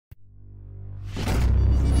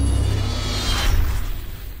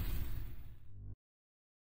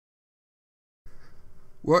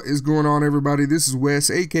What is going on, everybody? This is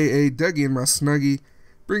Wes, aka Dougie and my Snuggie,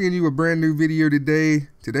 bringing you a brand new video today.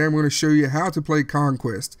 Today I'm going to show you how to play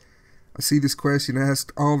Conquest. I see this question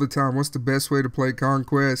asked all the time, what's the best way to play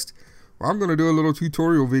Conquest? Well, I'm going to do a little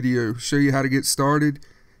tutorial video, show you how to get started,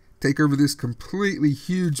 take over this completely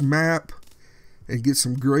huge map, and get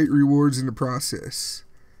some great rewards in the process.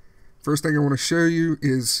 First thing I want to show you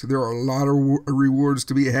is there are a lot of rewards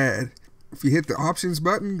to be had. If you hit the options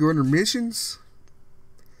button, go under missions,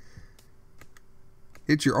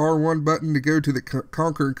 hit your R1 button to go to the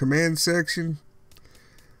Conquer and Command section.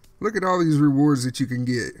 Look at all these rewards that you can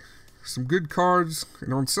get. Some good cards,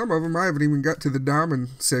 and on some of them I haven't even got to the Diamond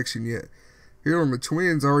section yet. Here on the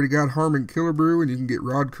Twins I already got Harmon Killebrew, and you can get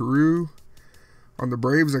Rod Carew. On the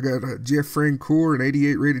Braves I got Jeff Francoeur, an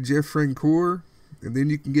 88 rated Jeff Francoeur, and then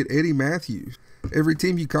you can get Eddie Matthews. Every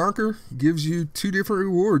team you conquer gives you two different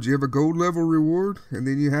rewards. You have a gold level reward, and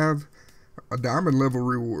then you have a diamond level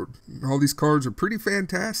reward. All these cards are pretty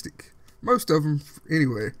fantastic. Most of them,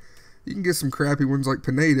 anyway. You can get some crappy ones like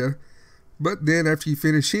Pineda, but then after you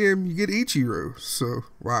finish him, you get Ichiro. So,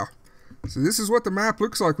 wow. So this is what the map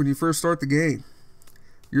looks like when you first start the game.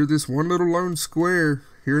 You're this one little lone square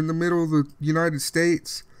here in the middle of the United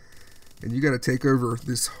States, and you got to take over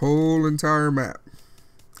this whole entire map.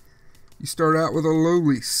 You start out with a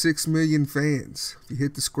lowly 6 million fans. If you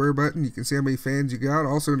hit the square button, you can see how many fans you got.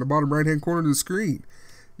 Also in the bottom right hand corner of the screen,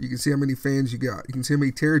 you can see how many fans you got. You can see how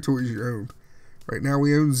many territories you own. Right now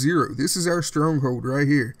we own 0. This is our stronghold right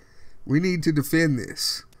here. We need to defend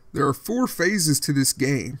this. There are 4 phases to this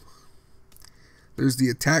game. There's the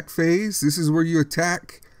attack phase. This is where you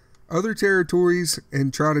attack other territories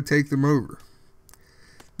and try to take them over.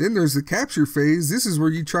 Then there's the capture phase. This is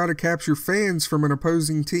where you try to capture fans from an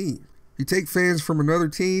opposing team. You take fans from another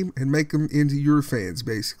team and make them into your fans,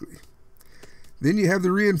 basically. Then you have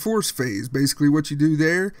the reinforce phase. Basically what you do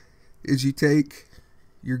there is you take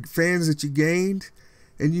your fans that you gained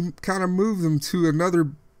and you kind of move them to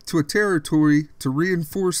a territory to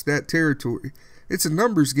reinforce that territory. It's a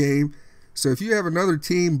numbers game, so if you have another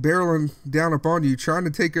team barreling down upon you trying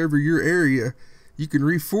to take over your area, you can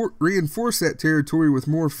reinforce that territory with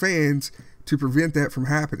more fans to prevent that from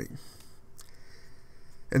happening.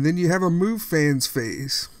 And then you have a move fans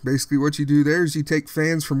phase. Basically what you do there is you take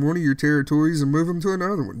fans from one of your territories and move them to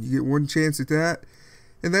another one. You get one chance at that,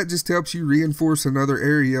 and that just helps you reinforce another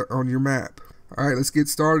area on your map. Alright, let's get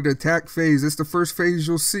started. Attack phase. That's the first phase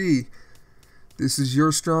you'll see. This is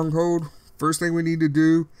your stronghold. First thing we need to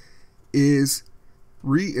do is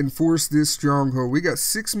reinforce this stronghold. We got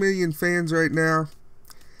 6 million fans right now.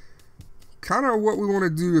 Kind of what we want to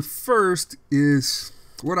do first is,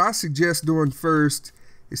 what I suggest doing first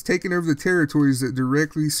is taking over the territories that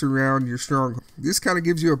directly surround your stronghold. This kind of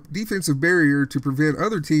gives you a defensive barrier to prevent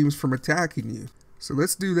other teams from attacking you. So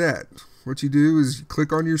let's do that. What you do is you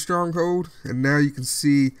click on your stronghold, and now you can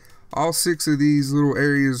see all 6 of these little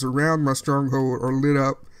areas around my stronghold are lit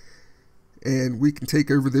up, and we can take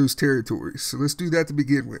over those territories. So let's do that to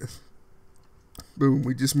begin with. Boom,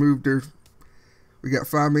 we just moved there. We got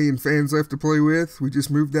 5 million fans left to play with. We just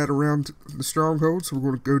moved that around the stronghold, so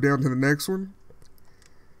we're going to go down to the next one.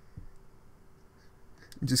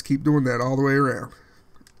 And just keep doing that all the way around.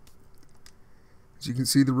 As you can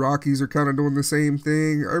see, the Rockies are kind of doing the same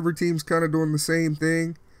thing. Every team's kind of doing the same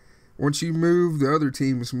thing. Once you move, the other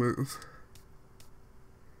teams move.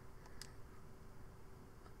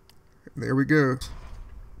 And there we go.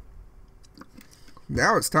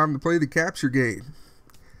 Now it's time to play the capture game.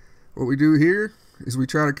 What we do here is we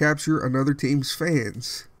try to capture another team's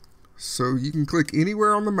fans. So you can click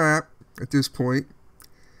anywhere on the map at this point,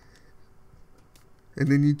 and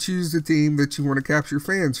then you choose the team that you want to capture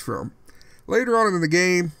fans from. Later on in the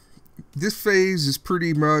game, this phase is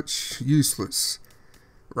pretty much useless.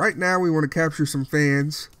 Right now we want to capture some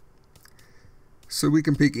fans, so we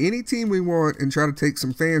can pick any team we want and try to take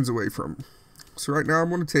some fans away from them. So right now I'm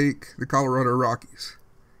going to take the Colorado Rockies.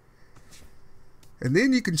 And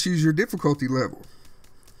then you can choose your difficulty level.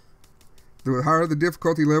 The higher the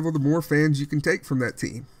difficulty level, the more fans you can take from that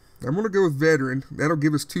team. I'm going to go with veteran. That'll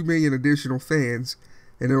give us 2 million additional fans,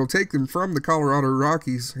 and it'll take them from the Colorado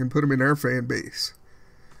Rockies and put them in our fan base.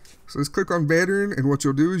 So let's click on veteran, and what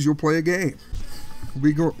you'll do is you'll play a game.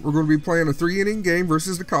 We're going to be playing a 3-inning game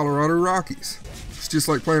versus the Colorado Rockies. It's just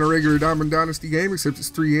like playing a regular Diamond Dynasty game, except it's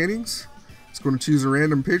 3 innings. It's going to choose a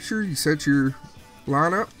random pitcher. You set your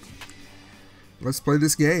lineup. Let's play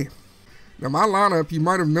this game. Now my lineup, you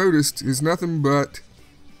might have noticed, is nothing but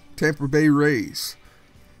Tampa Bay Rays.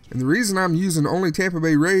 And the reason I'm using only Tampa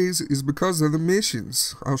Bay Rays is because of the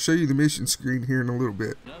missions. I'll show you the mission screen here in a little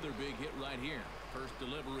bit. Another big hit right here. First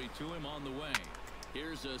delivery to him on the way.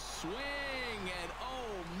 Here's Here's a swing, and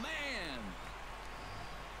oh man,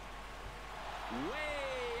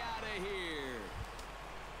 way out of here.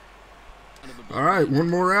 All right, one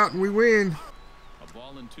more out and we win. A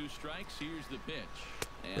ball and 2 strikes. Here's the pitch.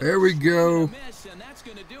 And there we go. miss, and that's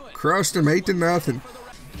gonna do it. Crushed them 8-0.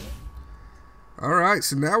 All right,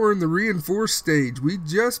 so now we're in the reinforced stage. We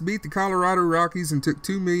just beat the Colorado Rockies and took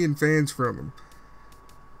 2 million fans from them.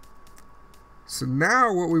 So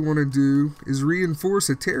now what we want to do is reinforce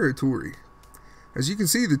a territory. As you can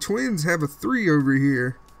see, the Twins have a 3 over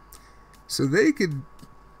here. So they could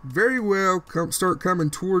very well start coming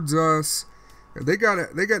towards us. They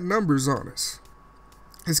got numbers on us.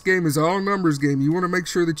 This game is all numbers game. You want to make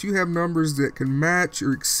sure that you have numbers that can match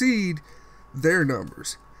or exceed their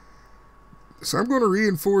numbers. So I'm going to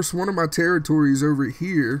reinforce one of my territories over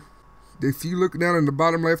here. If you look down in the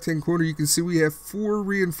bottom left-hand corner, you can see we have 4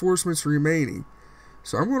 reinforcements remaining.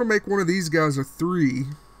 So I'm going to make one of these guys a 3.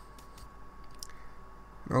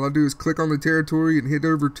 All I do is click on the territory and hit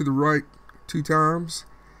over to the right 2 times.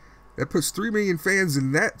 That puts 3 million fans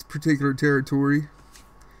in that particular territory.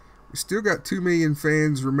 We still got 2 million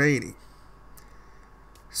fans remaining.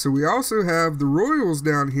 So we also have the Royals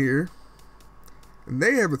down here, and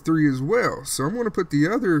they have a 3 as well. So I'm going to put the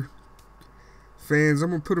other fans, I'm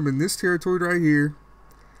going to put them in this territory right here,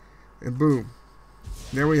 and boom.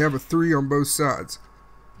 Now we have a 3 on both sides.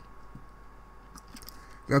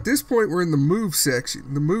 Now at this point we're in the move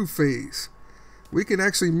section, the move phase. We can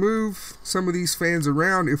actually move some of these fans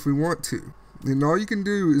around if we want to. And all you can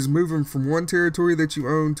do is move them from one territory that you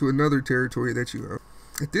own to another territory that you own.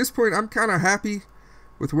 At this point, I'm kind of happy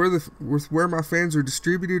with where my fans are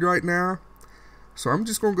distributed right now. So I'm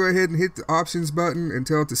just going to go ahead and hit the options button and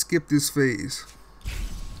tell it to skip this phase.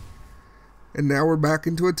 And now we're back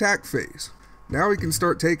into attack phase. Now we can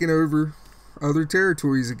start taking over other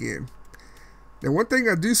territories again. Now one thing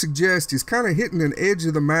I do suggest is kind of hitting an edge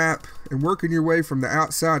of the map and working your way from the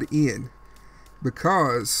outside in.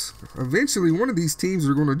 Because eventually one of these teams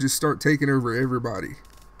are going to just start taking over everybody.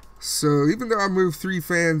 So even though I moved 3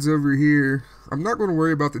 fans over here, I'm not going to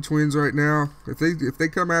worry about the Twins right now. If they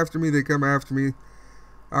come after me, they come after me.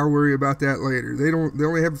 I'll worry about that later. They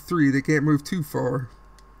only have 3. They can't move too far.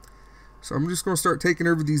 So I'm just going to start taking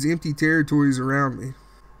over these empty territories around me.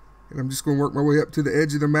 And I'm just going to work my way up to the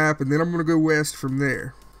edge of the map, and then I'm going to go west from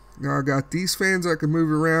there. Now I got these fans I can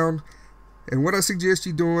move around. And what I suggest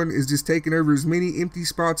you doing is just taking over as many empty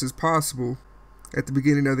spots as possible at the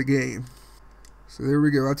beginning of the game. So there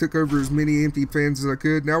we go. I took over as many empty fans as I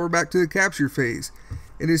could. Now we're back to the capture phase.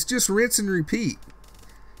 And it's just rinse and repeat.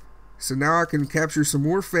 So now I can capture some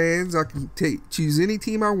more fans. I can choose any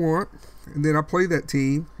team I want. And then I play that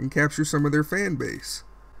team and capture some of their fan base.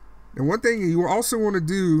 And one thing you also want to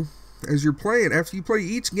do as you're playing, after you play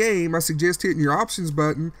each game, I suggest hitting your options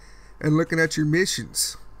button and looking at your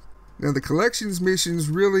missions. Now the collections missions,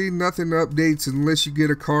 really nothing updates unless you get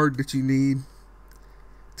a card that you need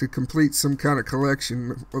to complete some kind of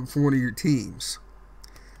collection of one of your teams.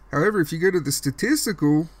 However, if you go to the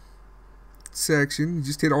statistical section, you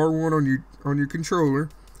just hit R1 on your controller.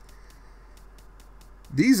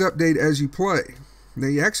 These update as you play. Now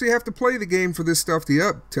you actually have to play the game for this stuff to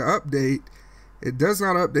update. It does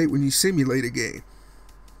not update when you simulate a game.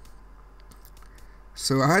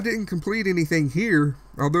 So I didn't complete anything here,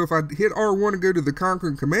 although if I hit R1 and go to the Conquer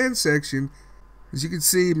and Command section, as you can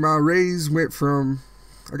see, my Rays went from,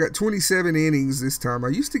 I got 27 innings this time. I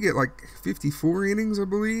used to get like 54 innings, I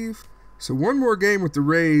believe. So one more game with the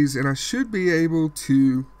Rays, and I should be able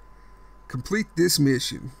to complete this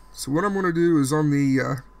mission. So what I'm going to do is on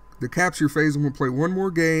the capture phase, I'm going to play one more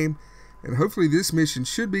game, and hopefully this mission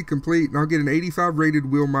should be complete, and I'll get an 85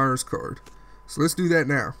 rated Will Myers card. So let's do that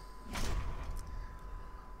now.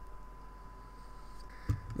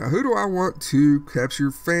 Now, who do I want to capture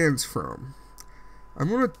fans from? I'm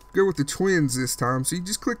going to go with the Twins this time. So you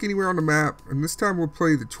just click anywhere on the map, and this time we'll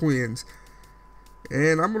play the Twins.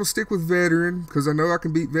 And I'm going to stick with Veteran, because I know I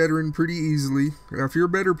can beat Veteran pretty easily. Now, if you're a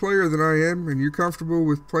better player than I am, and you're comfortable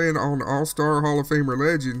with playing on All-Star, Hall of Fame, or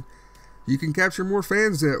Legend, you can capture more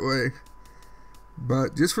fans that way.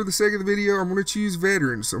 But just for the sake of the video, I'm going to choose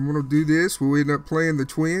Veteran. So I'm going to do this. We'll end up playing the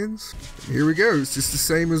Twins. And here we go. It's just the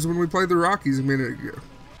same as when we played the Rockies a minute ago.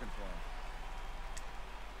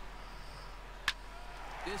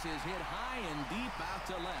 This is hit high and deep out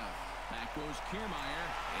to left. Back goes Kiermaier,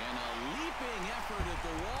 and a leaping effort at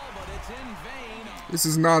the wall, but it's in vain. This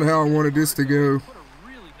is not how I wanted this to go. Put a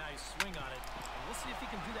really nice swing on it. We'll see if he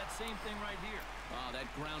can do that same thing right here. Oh, that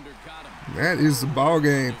grounder got him. That is the ball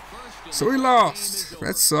game. So we lost.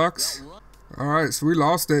 That sucks. Alright, so we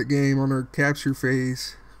lost that game on our capture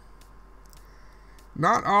phase.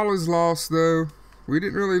 Not all is lost though. We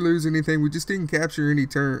didn't really lose anything. We just didn't capture any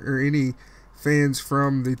any fans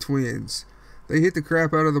from the Twins. They hit the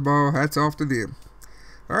crap out of the ball. Hats off to them.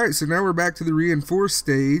 Alright, so now we're back to the reinforced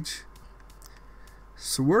stage.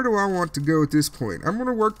 So where do I want to go at this point? I'm going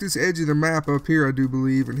to work this edge of the map up here, I do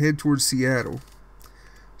believe, and head towards Seattle.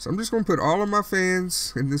 So I'm just going to put all of my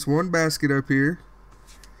fans in this one basket up here.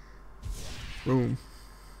 Boom.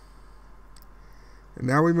 And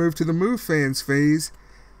now we move to the move fans phase.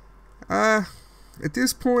 At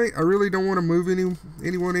this point, I really don't want to move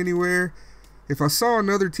anyone anywhere. If I saw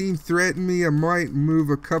another team threaten me, I might move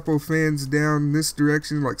a couple fans down this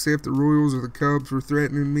direction, like say if the Royals or the Cubs were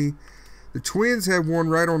threatening me. The Twins have one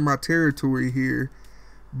right on my territory here,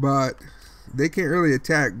 but they can't really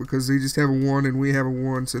attack because they just have a 1 and we have a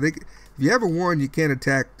 1. So if you have a 1, you can't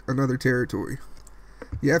attack another territory.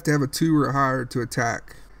 You have to have a 2 or higher to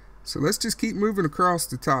attack. So let's just keep moving across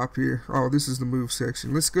the top here. Oh, this is the move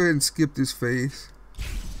section. Let's go ahead and skip this phase.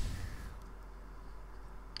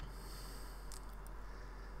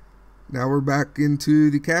 Now we're back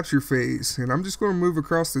into the capture phase, and I'm just going to move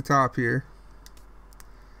across the top here.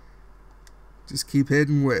 Just keep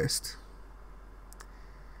heading west.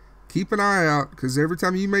 Keep an eye out, because every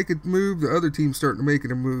time you make a move, the other team's starting to make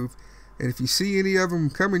it a move. And if you see any of them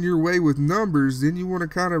coming your way with numbers, then you want to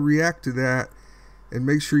kind of react to that and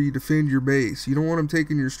make sure you defend your base. You don't want them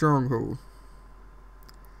taking your stronghold.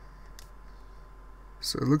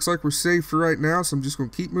 So it looks like we're safe for right now, so I'm just going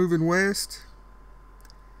to keep moving west.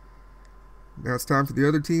 Now it's time for the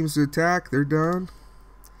other teams to attack. They're done.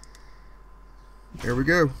 There we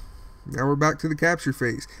go. Now we're back to the capture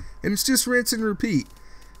phase. And it's just rinse and repeat.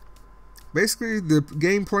 Basically, the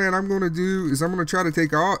game plan I'm going to do is I'm going to try to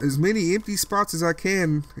take as many empty spots as I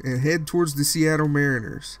can and head towards the Seattle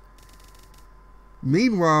Mariners.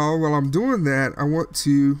 Meanwhile, while I'm doing that, I want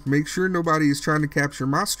to make sure nobody is trying to capture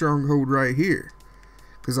my stronghold right here.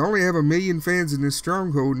 Because I only have 1 million fans in this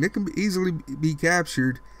stronghold, and it can easily be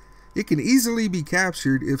captured. It can easily be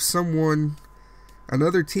captured if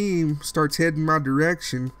another team starts heading my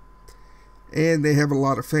direction and they have a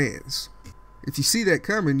lot of fans. If you see that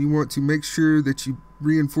coming, you want to make sure that you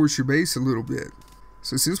reinforce your base a little bit.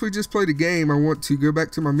 So since we just played a game, I want to go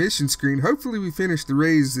back to my mission screen. Hopefully we finished the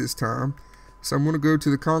Rays this time. So I'm going to go to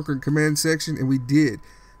the Conquer and Command section, and we did.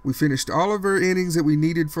 We finished all of our innings that we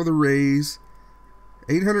needed for the Rays.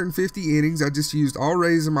 850 innings. I just used all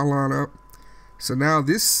Rays in my lineup. So now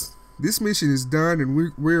this mission is done,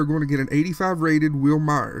 and we are going to get an 85 rated Will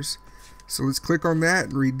Myers. So let's click on that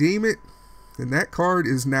and redeem it. And that card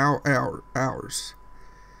is now ours.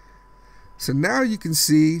 So now you can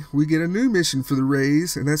see we get a new mission for the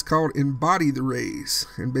Rays, and that's called Embody the Rays.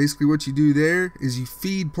 And basically what you do there is you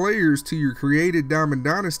feed players to your created Diamond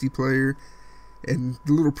Dynasty player, and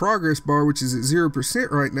the little progress bar, which is at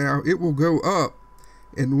 0% right now, it will go up.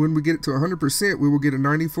 And when we get it to 100%, we will get a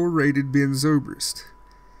 94 rated Ben Zobrist.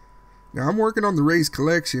 Now I'm working on the Rays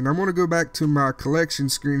collection. I'm going to go back to my collection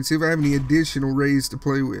screen and see if I have any additional Rays to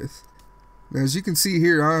play with. Now as you can see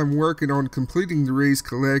here, I am working on completing the Rays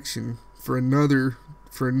collection for a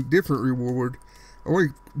different reward.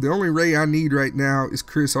 The only Ray I need right now is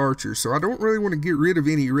Chris Archer, so I don't really want to get rid of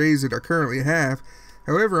any Rays that I currently have.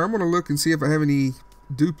 However, I'm going to look and see if I have any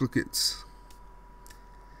duplicates.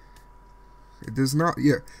 It does not.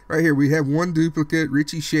 Yeah, right here we have one duplicate,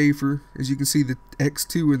 Richie Schaefer. As you can see, the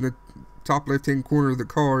X2 in the top left hand corner of the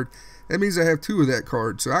card. That means I have 2 of that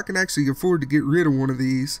card, so I can actually afford to get rid of one of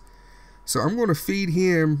these. So I'm going to feed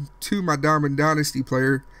him to my Diamond Dynasty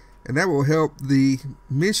player, and that will help the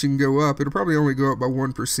mission go up. It'll probably only go up by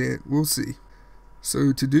 1%. We'll see.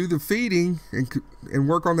 So to do the feeding and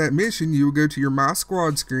work on that mission, you will go to your My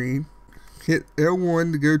Squad screen, hit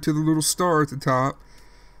L1 to go to the little star at the top,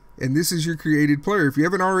 and this is your created player. If you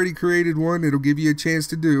haven't already created one, it'll give you a chance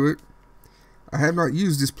to do it. I have not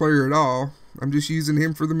used this player at all. I'm just using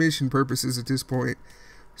him for the mission purposes at this point.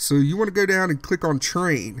 So you want to go down and click on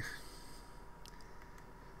Train.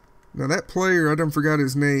 Now that player, I done forgot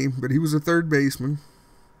his name, but he was a third baseman.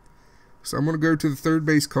 So I'm going to go to the third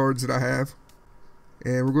base cards that I have.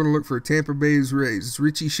 And we're going to look for Tampa Bay's Rays. It's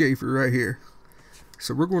Richie Schaefer right here.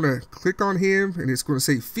 So we're going to click on him, and it's going to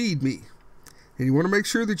say Feed Me. And you want to make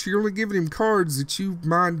sure that you're only giving him cards that you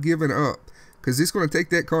mind giving up, because it's going to take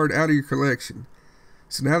that card out of your collection.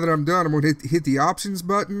 So now that I'm done, I'm going to hit the Options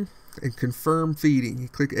button and Confirm Feeding. You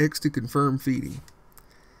click X to confirm feeding.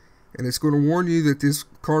 And it's going to warn you that this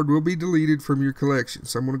card will be deleted from your collection.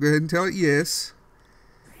 So I'm going to go ahead and tell it yes.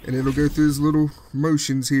 And it'll go through his little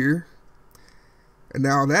motions here. And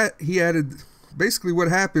now that he added, basically what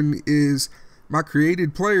happened is my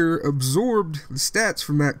created player absorbed the stats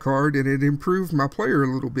from that card and it improved my player a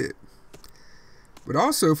little bit. But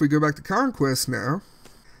also, if we go back to Conquest now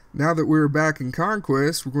that we're back in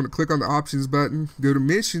Conquest, we're going to click on the options button, go to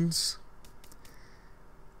missions,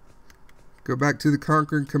 go back to the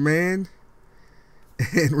Conquering Command,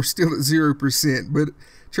 and we're still at 0%. But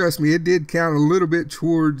trust me, it did count a little bit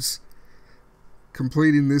towards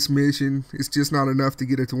completing this mission. It's just not enough to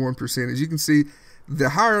get it to 1%. As you can see, the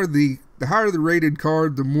higher the rated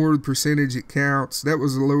card, the more percentage it counts. That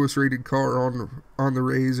was the lowest rated card on the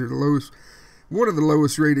Razor, one of the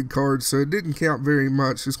lowest rated cards, so it didn't count very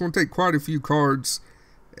much. It's going to take quite a few cards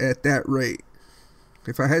at that rate.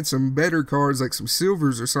 If I had some better cards, like some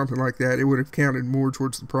silvers or something like that, it would have counted more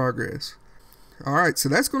towards the progress. Alright, so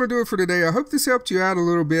that's going to do it for today. I hope this helped you out a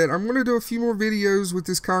little bit. I'm going to do a few more videos with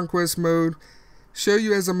this Conquest mode, show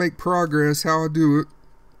you as I make progress how I do it.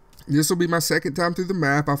 This will be my second time through the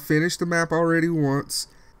map. I finished the map already once.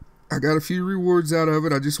 I got a few rewards out of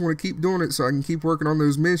it. I just want to keep doing it so I can keep working on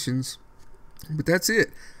those missions. But that's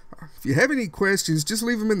it. If you have any questions, just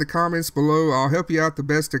leave them in the comments below. I'll help you out the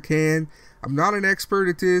best I can. I'm not an expert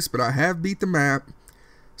at this, but I have beat the map.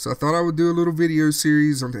 So I thought I would do a little video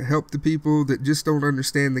series on to help the people that just don't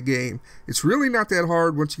understand the game. It's really not that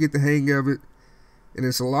hard once you get the hang of it. And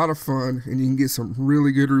it's a lot of fun, and you can get some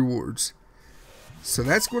really good rewards. So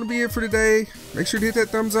that's going to be it for today. Make sure to hit that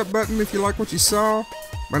thumbs up button if you like what you saw.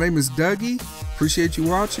 My name is Dougie. Appreciate you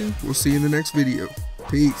watching. We'll see you in the next video.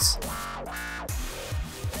 Peace.